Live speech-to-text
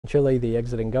In Chile, the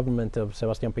exiting government of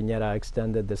Sebastián Piñera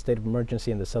extended the state of emergency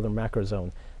in the southern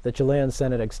macrozone. The Chilean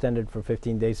Senate extended for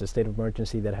 15 days the state of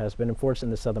emergency that has been enforced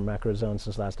in the southern macrozone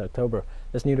since last October.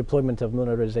 This new deployment of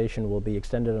militarization will be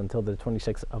extended until the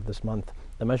 26th of this month.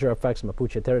 The measure affects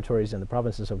Mapuche territories in the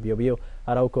provinces of Biobío,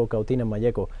 Arauco, Cautín, and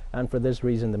Malleco, and for this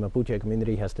reason the Mapuche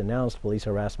community has denounced police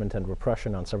harassment and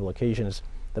repression on several occasions.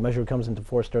 The measure comes into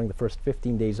force during the first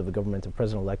 15 days of the government of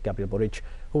President-elect Gabriel Boric,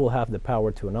 who will have the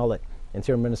power to annul it.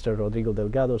 Interior Minister Rodrigo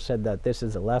Delgado said that this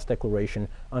is the last declaration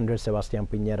under Sebastián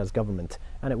Piñera's government,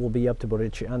 and it will be up to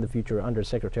Boric and the future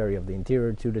Undersecretary of the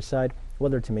Interior to decide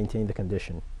whether to maintain the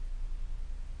condition.